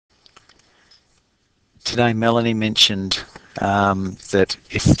Today Melanie mentioned that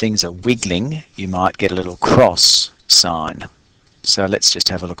if things are wiggling, you might get a little cross sign. So let's just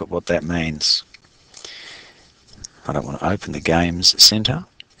have a look at what that means. I don't want to open the Games Center.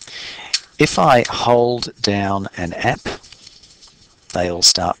 If I hold down an app, they all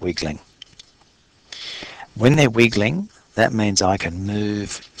start wiggling. When they're wiggling, that means I can move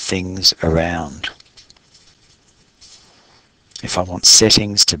things around. If I want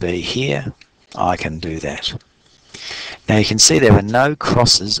settings to be here, I can do that. Now you can see there are no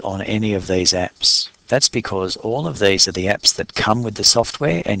crosses on any of these apps. That's because all of these are the apps that come with the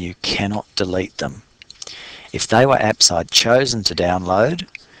software and you cannot delete them. If they were apps I'd chosen to download,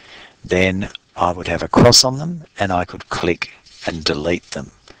 then I would have a cross on them and I could click and delete them.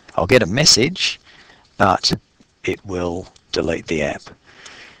 I'll get a message, but it will delete the app.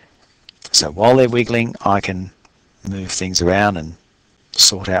 So while they're wiggling, I can move things around and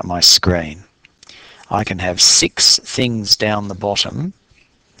sort out my screen. I can have 6 things down the bottom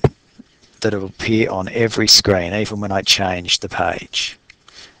that will appear on every screen, even when I change the page.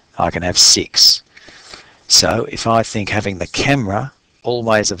 I can have 6. So if I think having the camera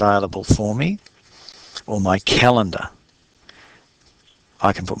always available for me, or my calendar,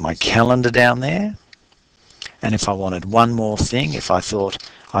 I can put my calendar down there. And if I wanted one more thing, if I thought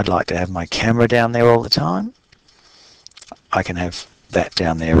I'd like to have my camera down there all the time, I can have that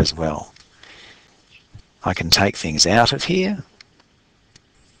down there as well. I can take things out of here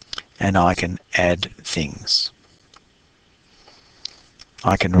and I can add things.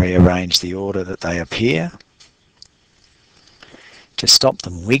 I can rearrange the order that they appear. To stop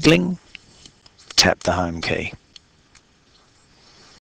them wiggling, tap the home key.